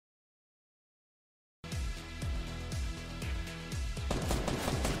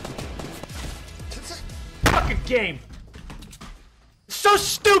game. It's so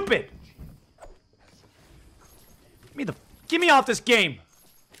stupid. Get me off this game.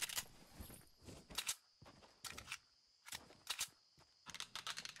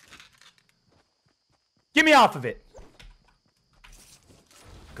 Get me off of it.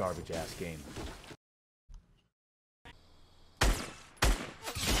 Garbage ass game.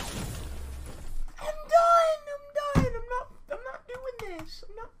 I'm done. I'm not doing this.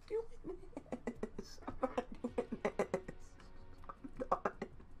 I'm not doing this.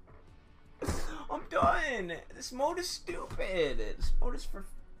 I'm done. This mode is stupid. This mode is for...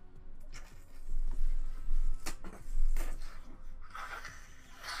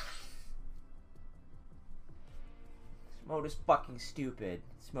 This mode is fucking stupid.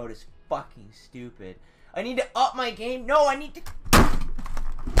 This mode is fucking stupid. I need to up my game. No, I need to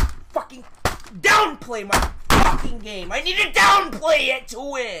fucking downplay my fucking game. I need to downplay it to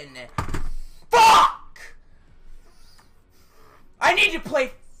win. Fuck! I need to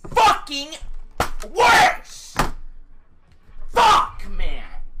play fucking worse! Fuck, man!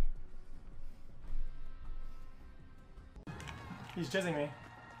 He's jizzing me.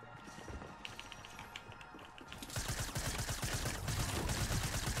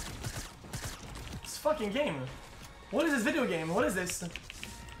 This fucking game. What is this video game? What is this?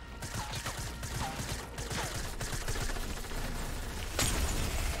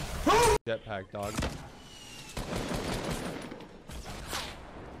 Jetpack, dog.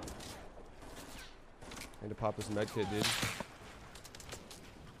 I need to pop this medkit, dude.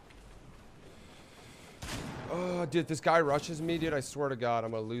 Oh, dude, this guy rushes me, dude. I swear to God,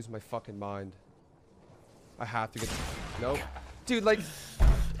 I'm gonna lose my fucking mind. I have to get. Nope. Dude, like.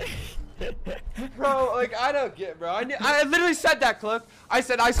 Bro, like, I don't get, bro. I literally said that, Cliff. I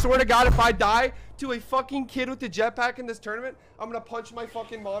said, I swear to God, if I die to a fucking kid with a jetpack in this tournament, I'm gonna punch my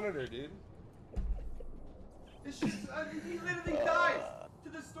fucking monitor, dude. It's just, he literally dies to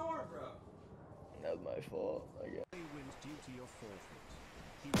the storm, bro. That's my fault, I guess. Wins due to your forfeit.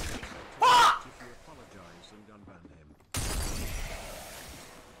 He will accept Fuck! if you apologize and unban him.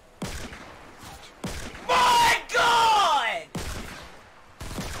 My God!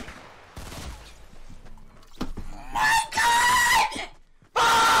 My God!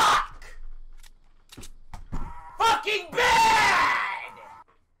 Fuck! Fucking bad!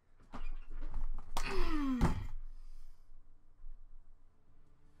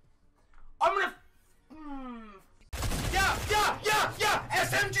 I'm gonna... Yeah!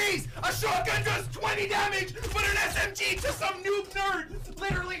 SMGs! A shotgun does 20 damage, but an SMG to some noob nerd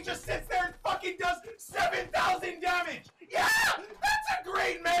literally just sits there and fucking does 7,000 damage! Yeah! That's a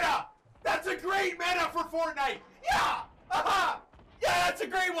great meta! That's a great meta for Fortnite! Yeah! Aha! Yeah, that's a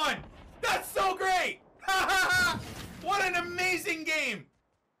great one! That's so great! Ha ha ha! What an amazing game!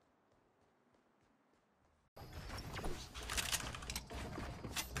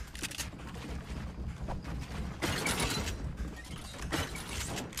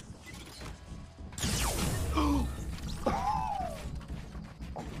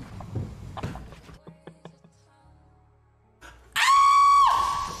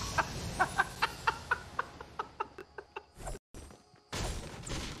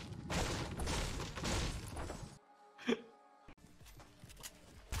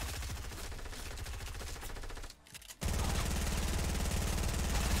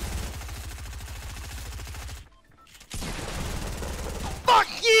 Fuck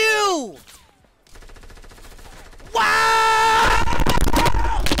you! Wow!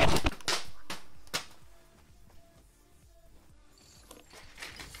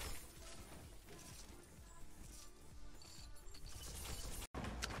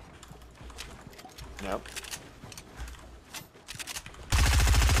 Nope.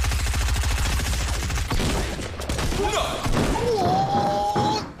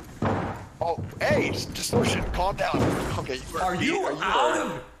 Oh, hey, distortion, calm down. Okay, Are you out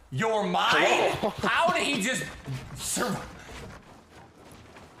of your mind? Hello? How did he just survive?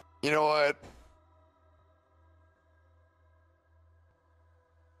 You know what?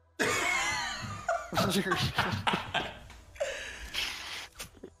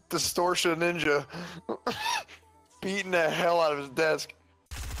 Distortion Ninja beating the hell out of his desk.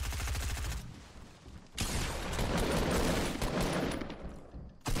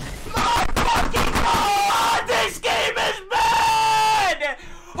 My fucking God! This game is bad!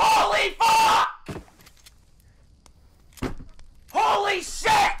 Holy fuck! Holy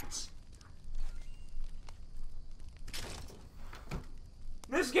shit!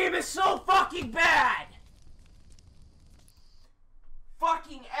 This game is so fucking bad!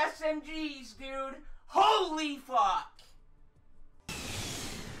 Fucking SMGs, dude! Holy fuck!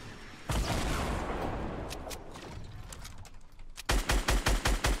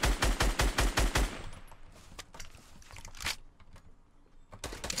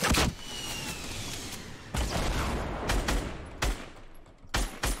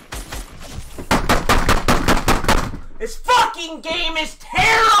 This fucking game is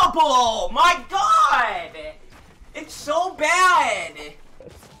terrible! My god! It's so bad!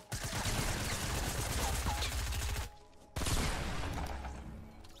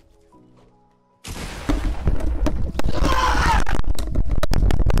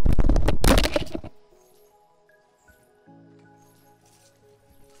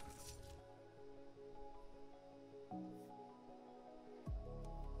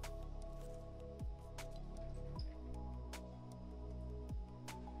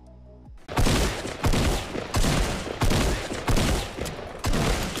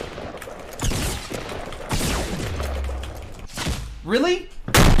 Really?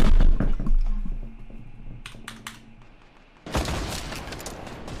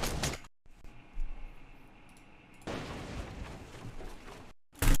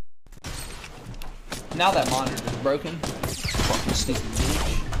 Now that monitor's broken. Fucking stupid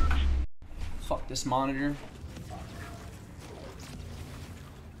bitch. Fuck this monitor.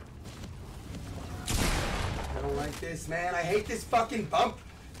 I don't like this, man. I hate this fucking bump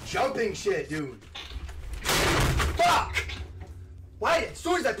jumping shit, dude. Fuck! Why? As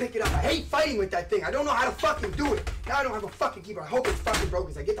soon as I pick it up, I hate fighting with that thing. I don't know how to fucking do it. Now I don't have a fucking keyboard. I hope it's fucking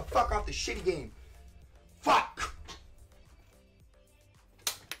broken so I get the fuck off the shitty game. Fuck!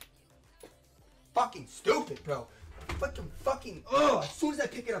 Fucking stupid, bro. Fucking, ugh. As soon as I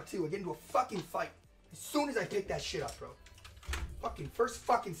pick it up, too, I get into a fucking fight. As soon as I pick that shit up, bro. Fucking first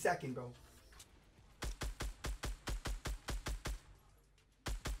fucking second, bro.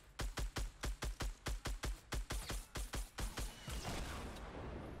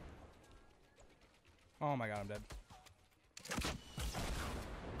 Oh my god, I'm dead.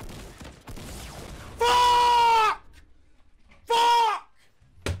 Fuck! Fuck!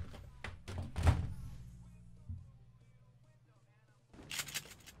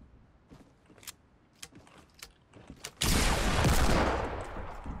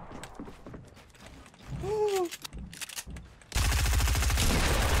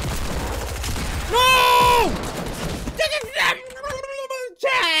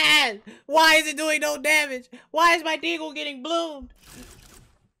 Chad! Why is it doing no damage? Why is my Deagle getting bloomed?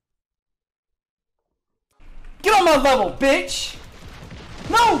 Get on my level, bitch!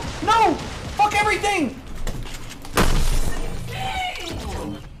 No! No! Fuck everything!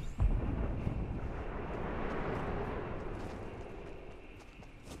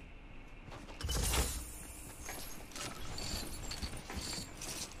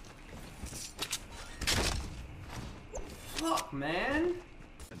 Fuck, man.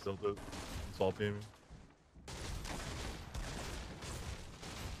 It's all payment.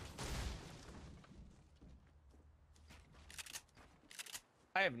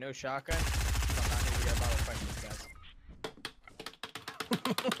 I have no shotgun. I'm not even gonna bother fighting these guys.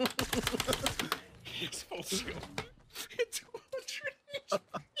 It's full shield. It's 200.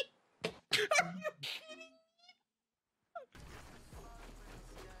 Are you kidding?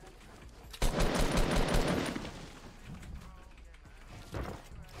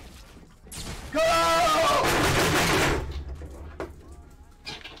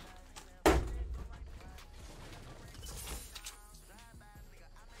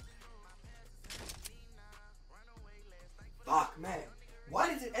 Fuck, man.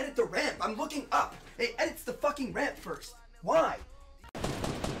 Why does it edit the ramp? I'm looking up. It edits the fucking ramp first. Why?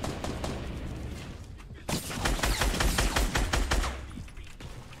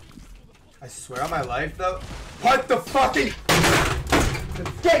 I swear on my life, though. What the fucking...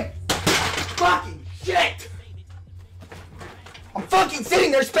 Get fucking shit! I'm fucking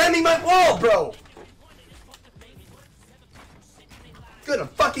sitting there spamming my wall, bro! Good, I'm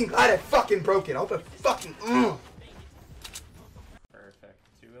fucking glad I fucking broke it. I hope I fucking... Perfect.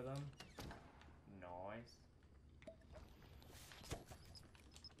 2 of them. Nice.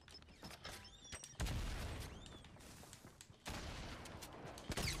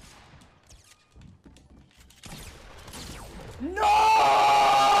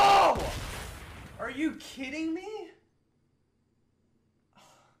 No! Are you kidding me?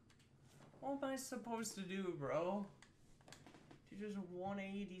 What am I supposed to do, bro? You just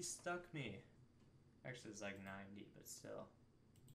 180 stuck me. Actually, it's like 90, but still.